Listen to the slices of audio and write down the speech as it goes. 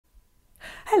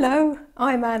Hello,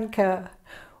 I'm Anne Kerr.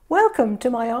 Welcome to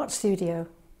my art studio.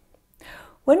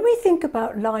 When we think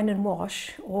about line and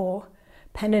wash, or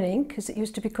pen and ink as it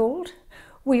used to be called,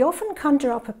 we often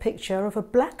conjure up a picture of a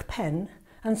black pen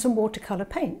and some watercolour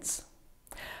paints.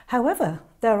 However,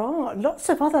 there are lots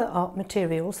of other art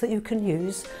materials that you can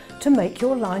use to make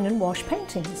your line and wash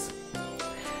paintings.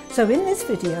 So in this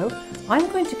video, I'm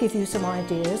going to give you some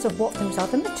ideas of what those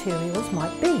other materials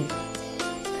might be.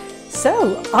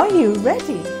 So, are you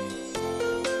ready?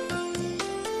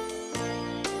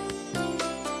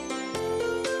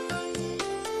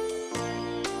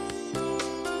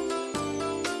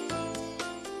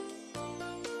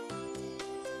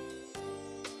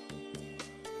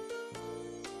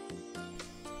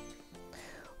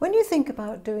 When you think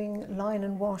about doing line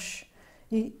and wash,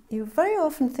 you very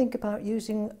often think about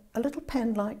using a little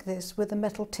pen like this with a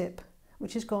metal tip,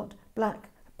 which has got black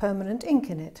permanent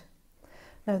ink in it.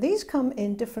 Now these come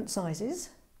in different sizes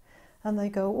and they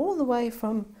go all the way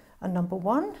from a number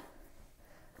 1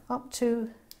 up to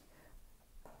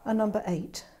a number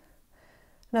 8.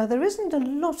 Now there isn't a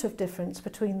lot of difference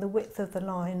between the width of the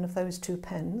line of those two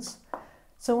pens,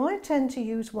 so I tend to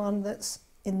use one that's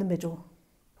in the middle,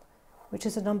 which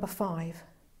is a number 5.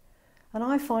 And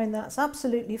I find that's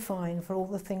absolutely fine for all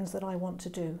the things that I want to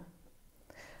do.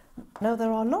 Now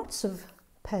there are lots of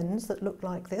pens that look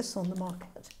like this on the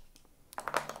market.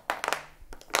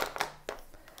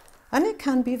 And it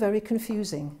can be very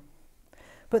confusing.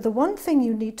 But the one thing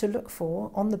you need to look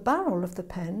for on the barrel of the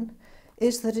pen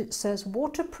is that it says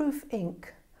waterproof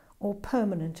ink or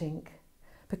permanent ink.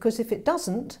 Because if it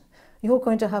doesn't, you're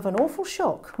going to have an awful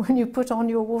shock when you put on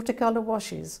your watercolour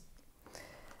washes.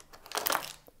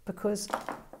 Because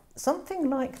something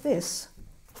like this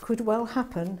could well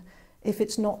happen if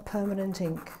it's not permanent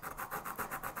ink.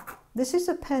 This is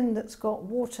a pen that's got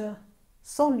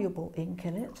water-soluble ink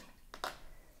in it.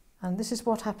 And this is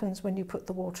what happens when you put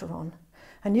the water on.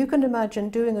 And you can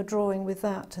imagine doing a drawing with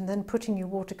that and then putting your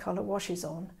watercolour washes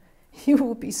on. You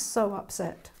will be so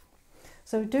upset.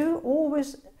 So do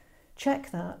always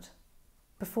check that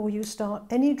before you start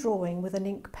any drawing with an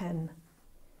ink pen.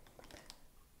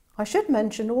 I should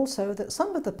mention also that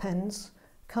some of the pens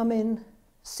come in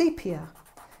sepia.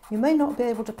 You may not be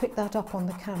able to pick that up on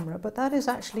the camera, but that is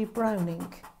actually brown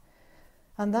ink.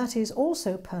 And that is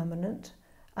also permanent,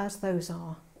 as those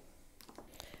are.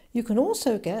 You can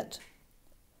also get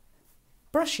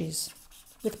brushes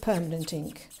with permanent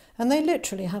ink, and they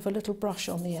literally have a little brush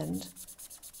on the end.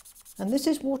 And this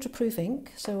is waterproof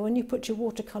ink, so when you put your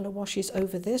watercolour washes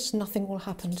over this, nothing will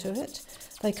happen to it.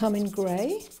 They come in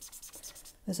grey.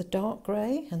 There's a dark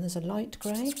grey and there's a light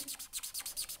grey.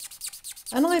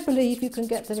 And I believe you can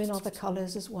get them in other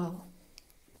colours as well.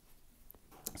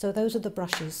 So those are the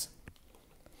brushes.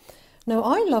 Now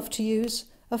I love to use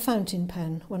a fountain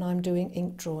pen when I'm doing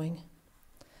ink drawing.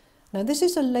 Now this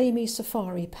is a Lamy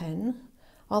Safari pen.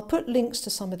 I'll put links to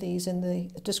some of these in the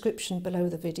description below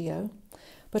the video.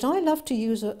 But I love to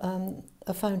use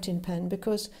a fountain pen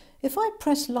because if I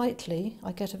press lightly,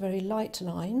 I get a very light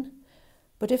line.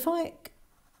 But if I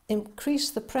increase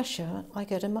the pressure, I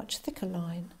get a much thicker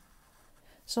line.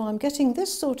 So I'm getting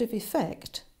this sort of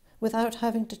effect without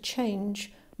having to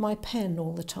change my pen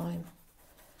all the time.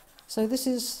 So this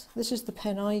is the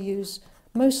pen I use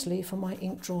mostly for my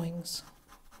ink drawings.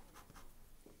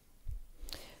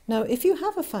 Now if you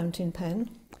have a fountain pen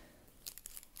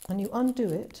and you undo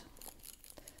it,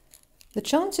 the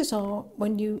chances are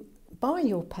when you buy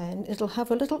your pen it'll have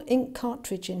a little ink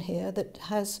cartridge in here that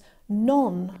has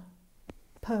non-permanent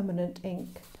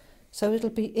ink. So it'll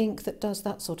be ink that does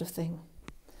that sort of thing.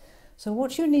 So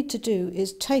what you need to do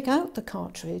is take out the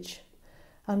cartridge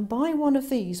and buy one of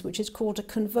these, which is called a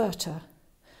converter.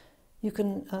 You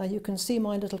can see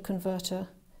my little converter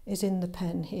is in the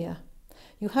pen here.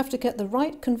 You have to get the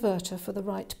right converter for the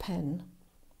right pen.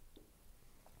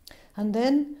 And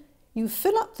then you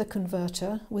fill up the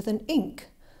converter with an ink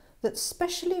that's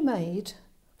specially made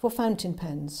for fountain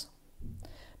pens.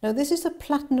 Now this is a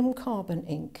platinum carbon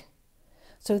ink.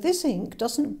 So this ink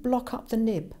doesn't block up the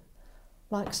nib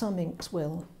like some inks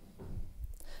will.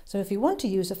 So if you want to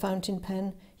use a fountain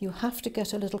pen, you have to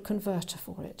get a little converter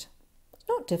for it. It's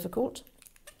not difficult.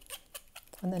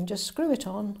 And then just screw it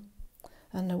on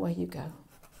and away you go.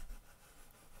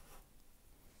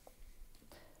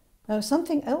 Now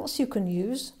something else you can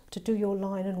use to do your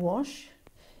line and wash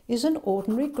is an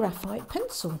ordinary graphite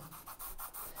pencil.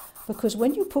 Because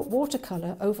when you put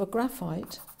watercolour over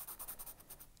graphite,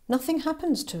 nothing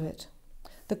happens to it.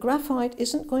 The graphite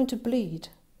isn't going to bleed.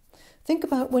 Think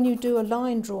about when you do a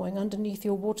line drawing underneath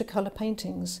your watercolour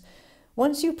paintings.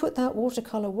 Once you put that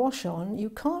watercolour wash on, you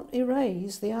can't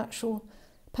erase the actual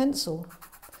pencil.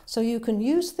 So you can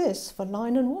use this for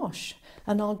line and wash,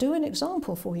 and I'll do an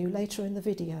example for you later in the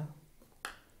video.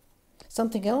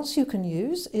 Something else you can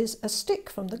use is a stick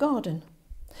from the garden.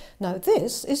 Now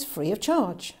this is free of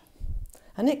charge,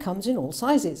 and it comes in all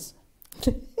sizes.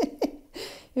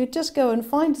 You just go and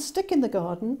find a stick in the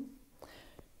garden,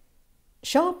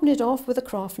 sharpen it off with a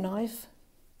craft knife,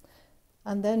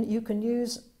 and then you can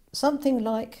use something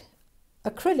like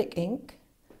acrylic ink,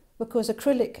 because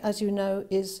acrylic, as you know,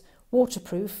 is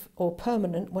waterproof or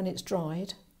permanent when it's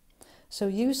dried. So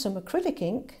use some acrylic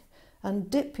ink and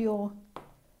dip your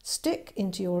stick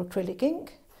into your acrylic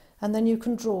ink, and then you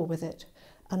can draw with it.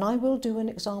 And I will do an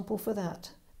example for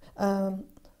that.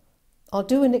 I'll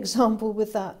do an example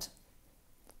with that.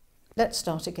 Let's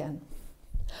start again.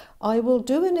 I will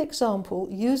do an example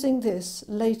using this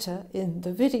later in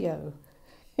the video.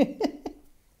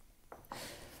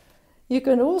 You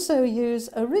can also use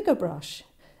a rigger brush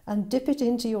and dip it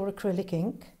into your acrylic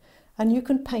ink, and you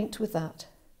can paint with that.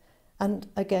 And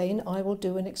again, I will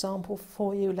do an example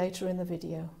for you later in the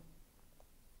video.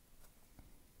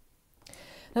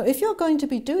 Now, if you're going to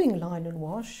be doing line and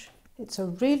wash, it's a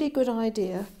really good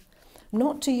idea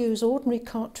not to use ordinary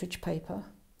cartridge paper,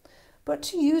 but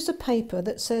to use a paper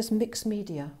that says mixed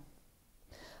media.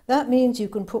 That means you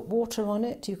can put water on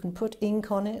it, you can put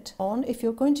ink on it. If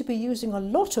you're going to be using a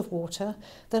lot of water,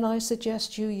 then I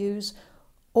suggest you use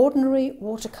ordinary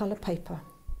watercolour paper.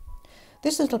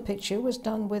 This little picture was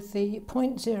done with the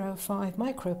 0.05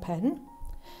 micro pen,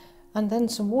 and then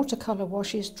some watercolour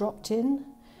washes dropped in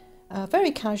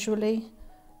very casually,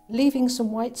 leaving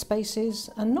some white spaces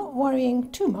and not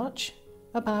worrying too much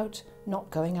about not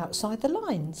going outside the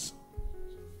lines.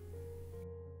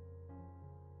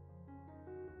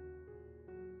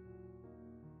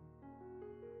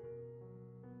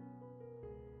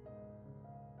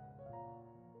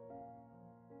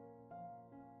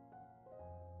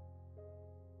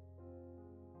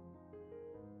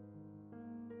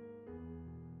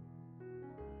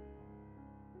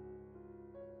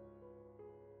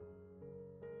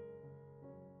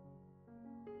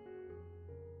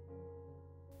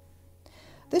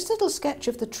 This little sketch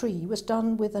of the tree was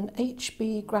done with an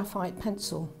HB graphite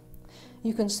pencil.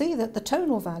 You can see that the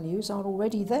tonal values are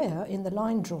already there in the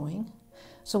line drawing,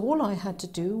 so all I had to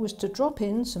do was to drop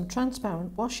in some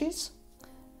transparent washes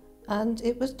and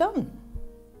it was done.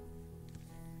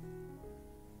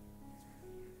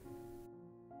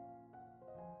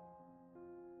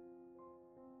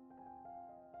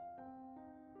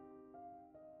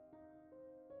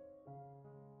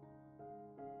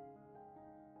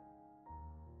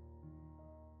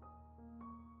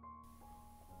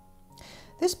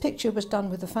 This picture was done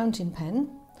with a fountain pen,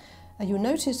 and you'll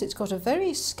notice it's got a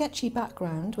very sketchy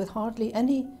background with hardly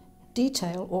any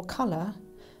detail or colour,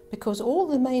 because all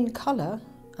the main colour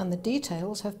and the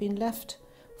details have been left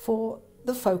for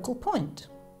the focal point.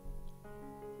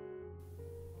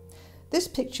 This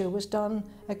picture was done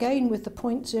again with the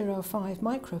 0.05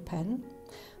 micro pen,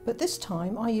 but this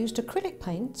time I used acrylic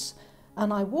paints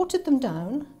and I watered them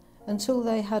down until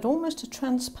they had almost a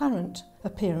transparent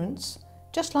appearance,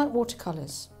 just like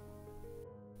watercolours.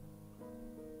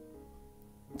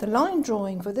 The line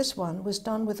drawing for this one was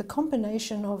done with a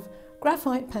combination of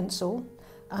graphite pencil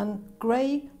and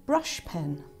grey brush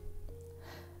pen.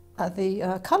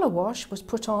 The colour wash was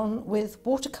put on with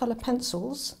watercolour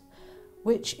pencils,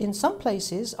 which in some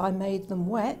places I made them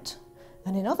wet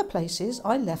and in other places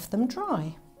I left them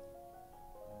dry.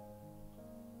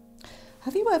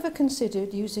 Have you ever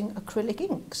considered using acrylic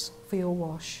inks for your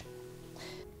wash?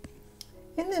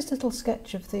 In this little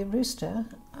sketch of the rooster,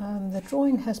 the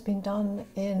drawing has been done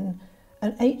in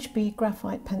an HB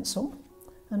graphite pencil,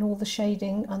 and all the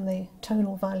shading and the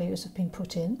tonal values have been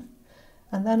put in,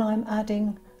 and then I'm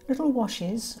adding little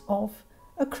washes of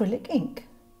acrylic ink.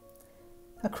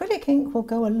 Acrylic ink will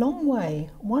go a long way.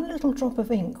 One little drop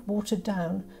of ink watered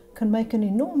down can make an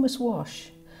enormous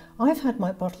wash. I've had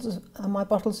my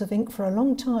bottles of ink for a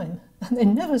long time and they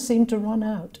never seem to run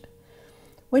out.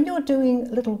 When you're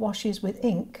doing little washes with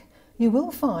ink, you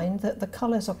will find that the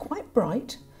colours are quite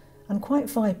bright and quite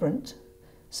vibrant.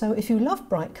 So if you love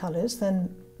bright colours,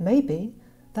 then maybe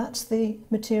that's the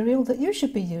material that you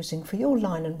should be using for your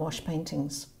line and wash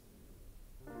paintings.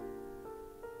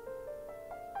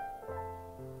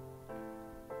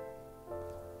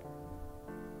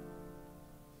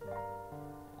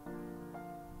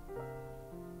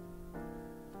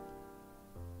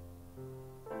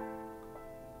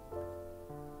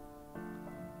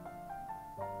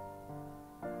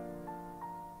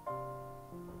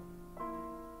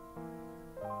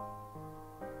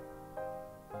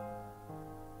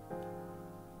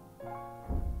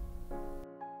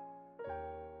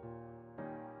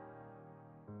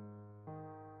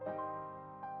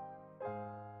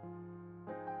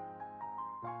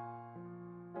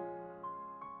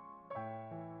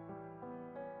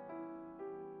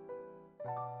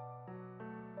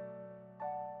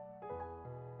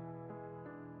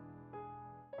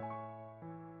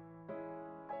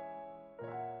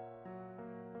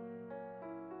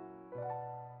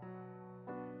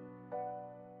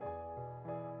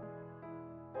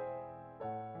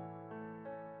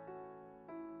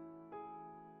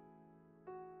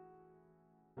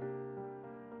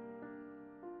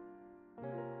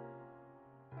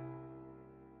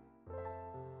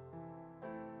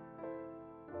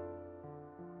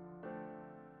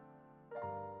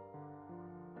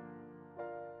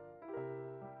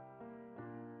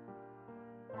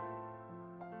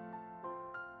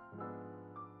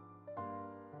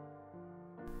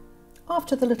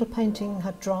 After the little painting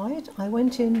had dried, I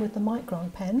went in with the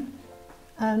micron pen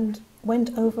and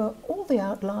went over all the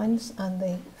outlines and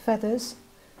the feathers,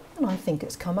 and I think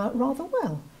it's come out rather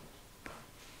well.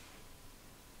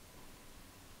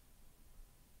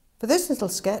 For this little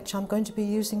sketch, I'm going to be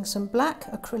using some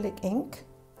black acrylic ink,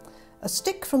 a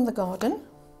stick from the garden,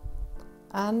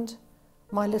 and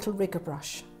my little rigger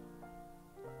brush.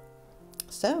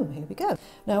 So here we go.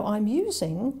 Now I'm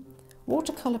using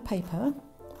watercolour paper,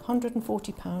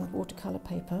 £140 watercolour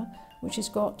paper, which has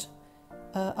got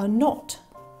a knot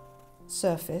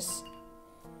surface,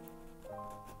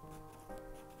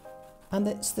 and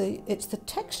it's the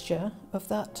texture of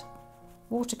that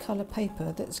watercolour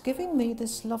paper that's giving me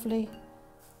this lovely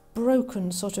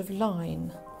broken sort of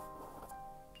line.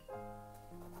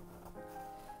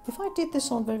 If I did this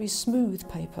on very smooth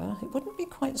paper, it wouldn't be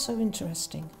quite so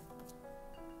interesting.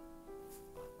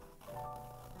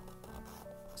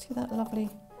 See that lovely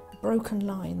broken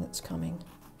line that's coming?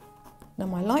 Now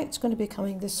my light's going to be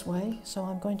coming this way, so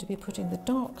I'm going to be putting the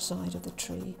dark side of the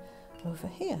tree over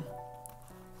here.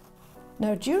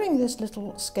 Now during this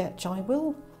little sketch I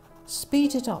will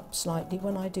speed it up slightly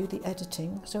when I do the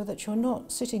editing, so that you're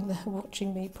not sitting there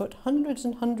watching me put hundreds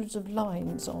and hundreds of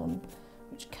lines on,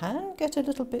 which can get a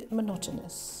little bit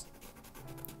monotonous.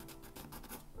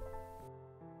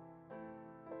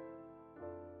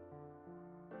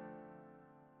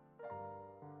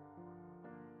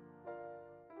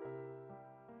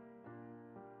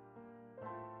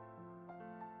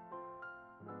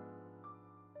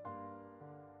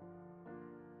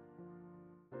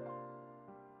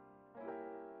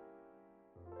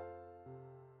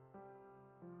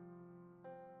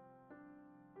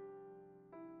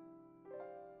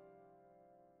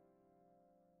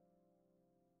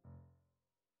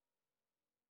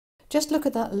 Just look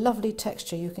at that lovely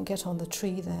texture you can get on the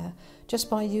tree there, just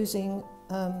by using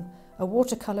a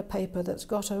watercolour paper that's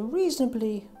got a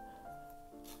reasonably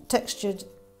textured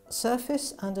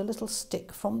surface and a little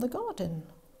stick from the garden.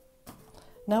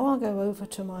 Now I'll go over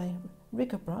to my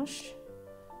rigger brush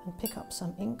and pick up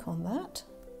some ink on that.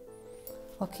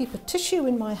 I'll keep a tissue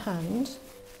in my hand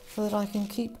so that I can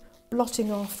keep blotting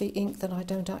off the ink that I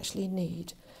don't actually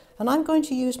need. And I'm going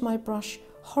to use my brush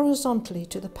horizontally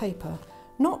to the paper,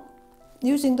 not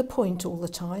using the point all the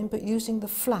time, but using the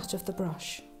flat of the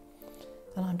brush.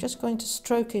 And I'm just going to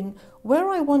stroke in where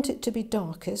I want it to be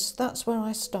darkest. That's where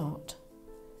I start,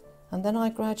 and then I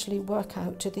gradually work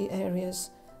out to the areas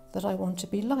that I want to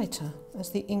be lighter as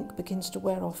the ink begins to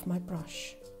wear off my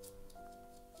brush.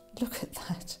 Look at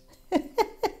that.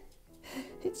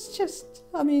 It's just,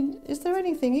 I mean, is there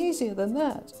anything easier than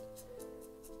that?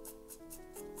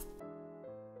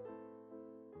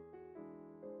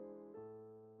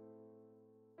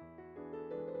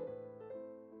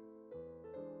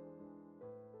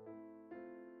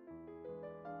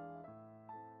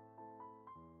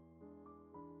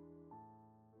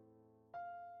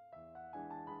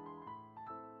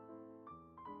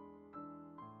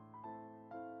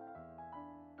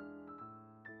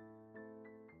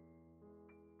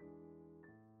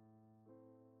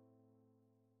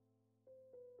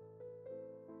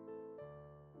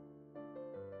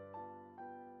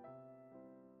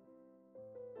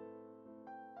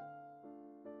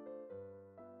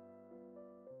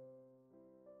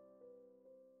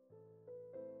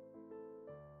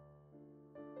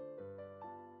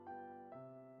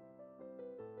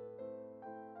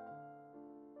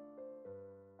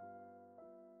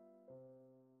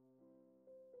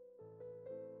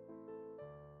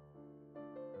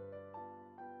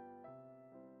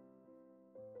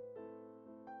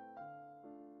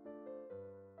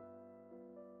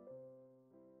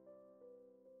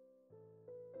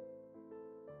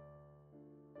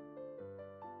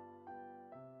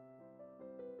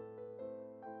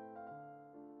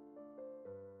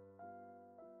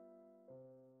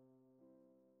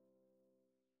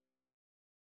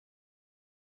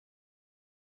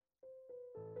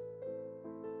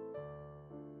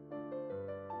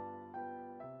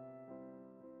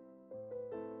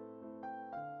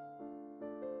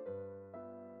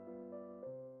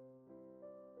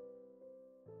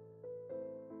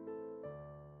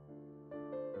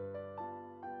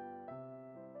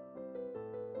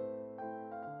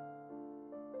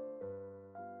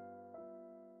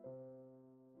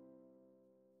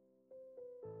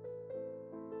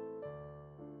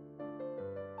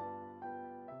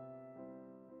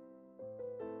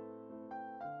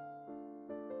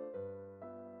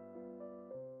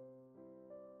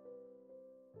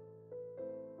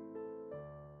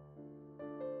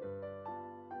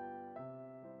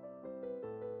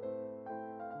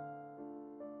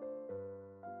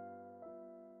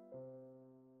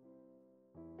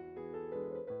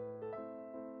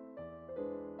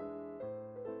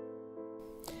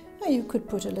 Now you could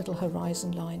put a little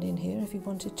horizon line in here if you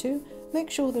wanted to.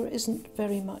 Make sure there isn't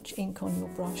very much ink on your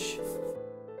brush.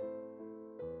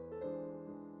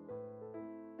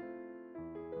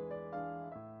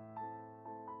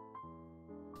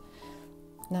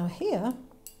 Now here,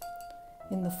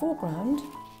 in the foreground,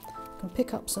 you can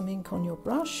pick up some ink on your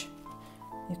brush.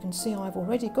 You can see I've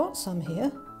already got some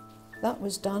here. That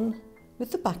was done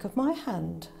with the back of my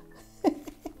hand.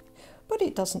 But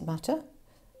it doesn't matter.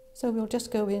 So we'll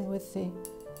just go in with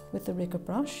the rigger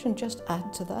brush and just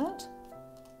add to that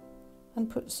and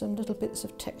put some little bits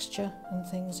of texture and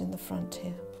things in the front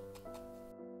here.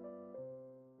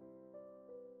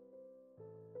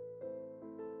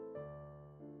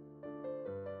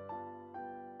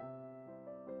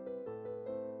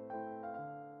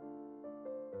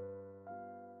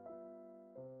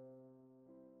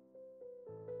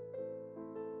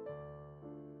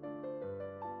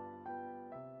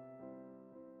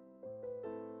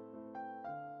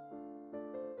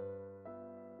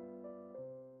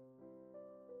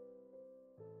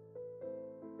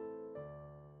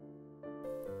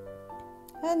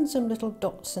 And some little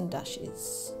dots and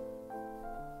dashes.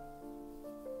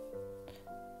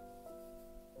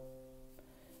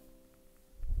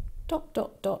 Dot,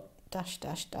 dot, dot, dash,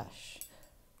 dash, dash,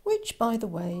 which, by the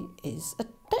way, is a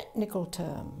technical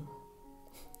term.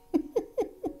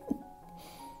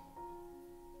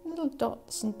 Little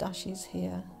dots and dashes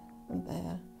here and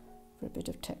there for a bit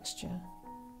of texture.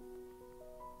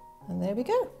 And there we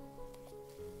go.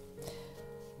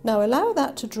 Now allow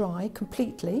that to dry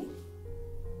completely.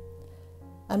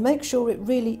 And make sure it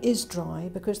really is dry,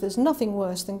 because there's nothing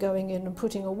worse than going in and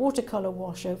putting a watercolour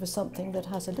wash over something that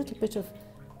has a little bit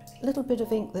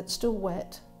of ink that's still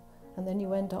wet, and then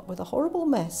you end up with a horrible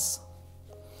mess.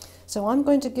 So I'm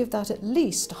going to give that at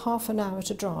least half an hour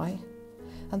to dry,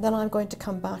 and then I'm going to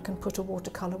come back and put a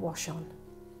watercolour wash on.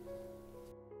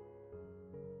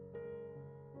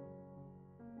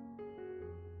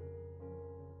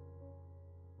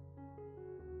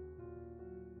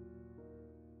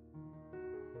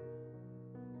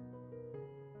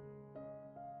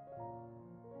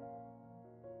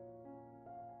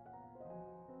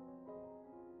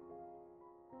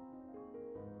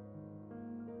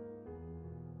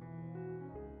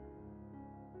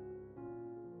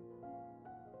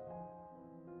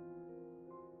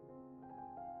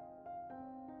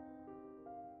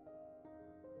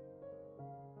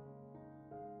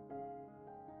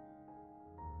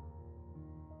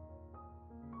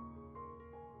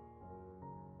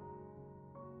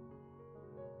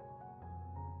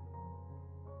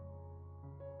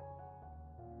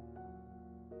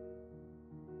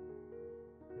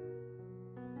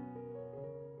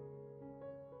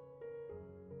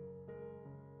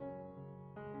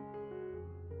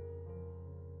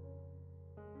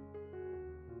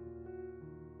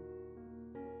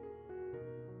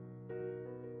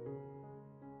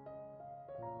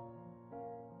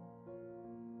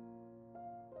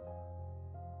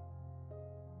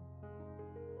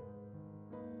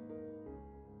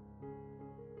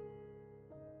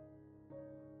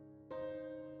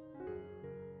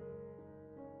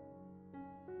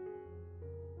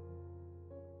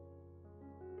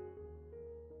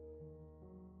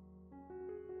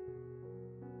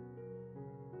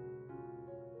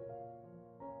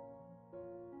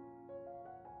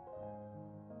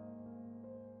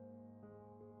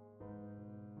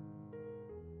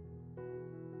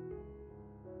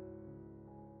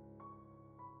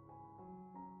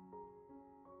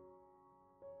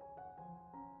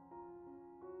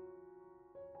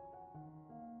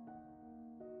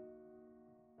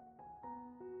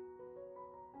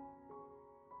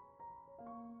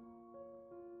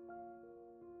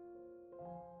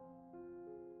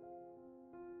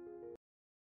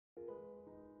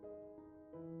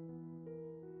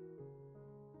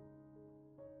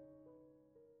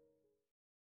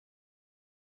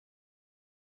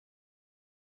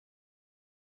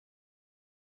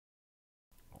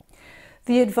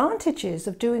 The advantages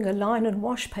of doing a line and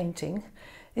wash painting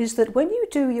is that when you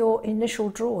do your initial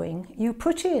drawing, you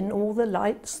put in all the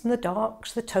lights and the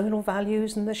darks, the tonal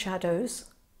values and the shadows,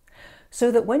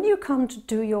 so that when you come to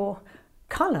do your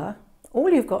colour, all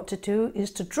you've got to do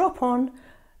is to drop on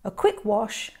a quick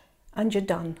wash and you're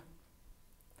done.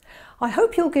 I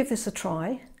hope you'll give this a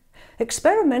try.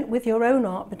 Experiment with your own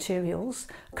art materials,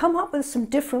 come up with some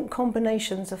different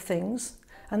combinations of things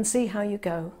and see how you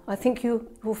go. I think you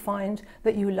will find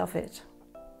that you love it.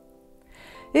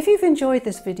 If you've enjoyed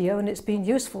this video and it's been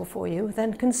useful for you,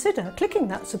 then consider clicking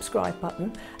that subscribe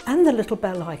button and the little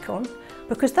bell icon,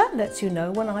 because that lets you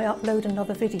know when I upload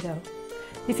another video.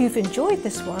 If you've enjoyed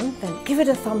this one, then give it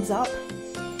a thumbs up.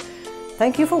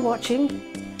 Thank you for watching,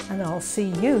 and I'll see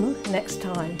you next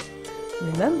time.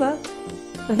 Remember,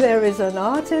 there is an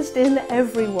artist in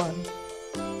everyone.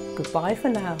 Goodbye for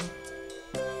now.